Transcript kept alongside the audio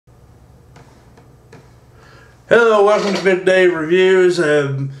Hello, welcome to Big Dave Reviews.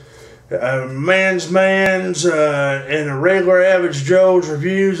 Man's and a regular average Joe's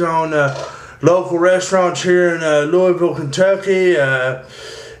reviews on local restaurants here in Louisville, Kentucky.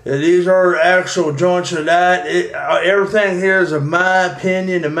 These are actual joints of that. Everything here is of my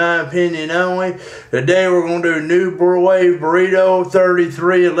opinion and my opinion only. Today we're going to do New Wave Burrito,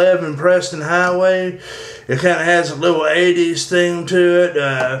 3311 Preston Highway. It kind of has a little 80s theme to it.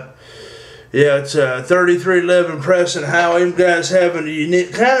 Yeah, it's 3311 Preston Highway. You guys have a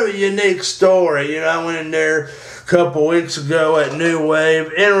unique, kind of a unique story. You know, I went in there a couple weeks ago at New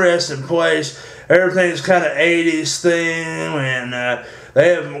Wave. Interesting place. Everything's kind of 80s theme, and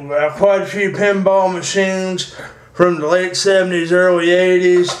they have quite a few pinball machines from the late 70s, early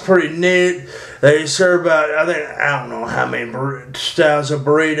 80s. Pretty neat. They serve about, I don't know how many styles of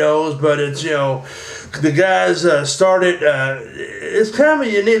burritos, but it's, you know, the guys started, it's kind of a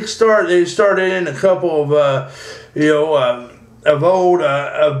unique start. They started in a couple of, a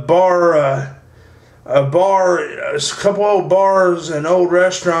couple old bars and old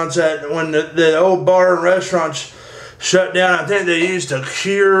restaurants that when the old bar and restaurants shut down. I think they used the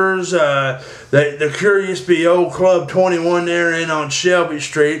Cures. The Cure used to be Old Club 21 there in on Shelby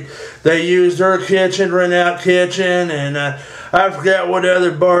Street. They used their kitchen, rent out kitchen, and I forgot what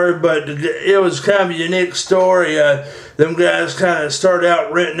other bar, but it was kind of a unique story. Them guys kind of started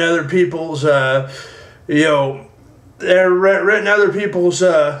out renting other people's, they're renting other people's,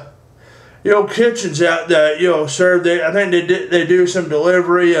 kitchens out that, serve. I think they do some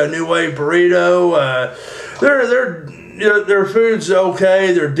delivery, New Wave Burrito. Their food's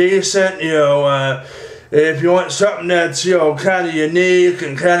okay. They're decent. If you want something that's kind of unique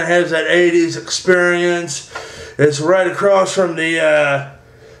and kind of has that 80s experience, it's right across from the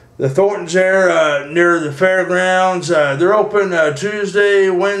Thorntons there near the fairgrounds. They're open Tuesday,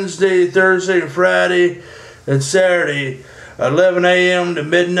 Wednesday, Thursday, Friday, and Saturday, 11 a.m. to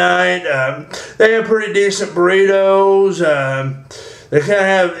midnight. They have pretty decent burritos. They kind of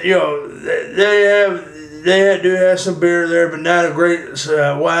have, they do have some beer there, but not a great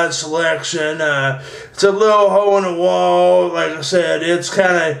wide selection. It's a little hole in the wall. Like I said, it's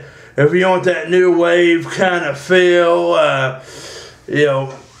kind of, if you want that new wave kind of feel,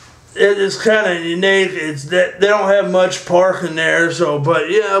 it's kind of unique. It's that they don't have much parking there, so but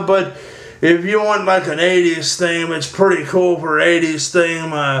if you want like an 80s theme, it's pretty cool for 80s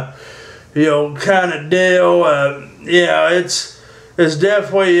theme, kind of deal. It's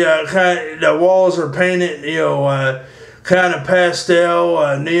definitely kind of, the walls are painted, kind of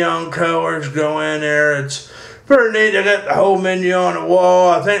pastel, neon colors go in there. It's pretty neat. They got the whole menu on the wall.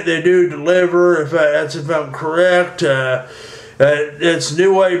 I think they do deliver, if I'm correct. It's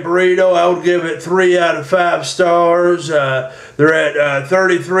New Wave Burrito. I would give it 3 out of 5 stars. They're at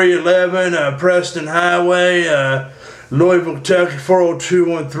 3311 Preston Highway, Louisville, Kentucky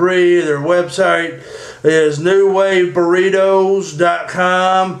 40213. Their website is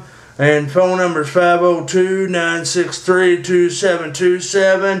newwaveburritos.com, and phone number is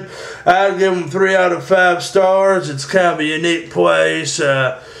 502-963-2727. I'd give them 3 out of 5 stars. It's kind of a unique place.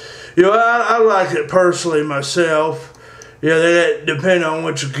 I like it personally myself. They depend on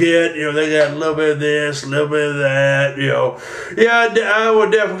what you get. They got a little bit of this, a little bit of that. I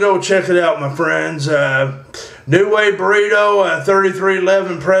would definitely go check it out, my friends. New Wave Burrito,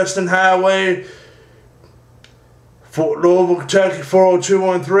 3311 Preston Highway, Louisville, Kentucky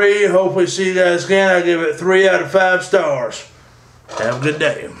 40213. Hopefully see you guys again. I give it 3 out of 5 stars. Have a good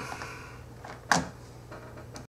day.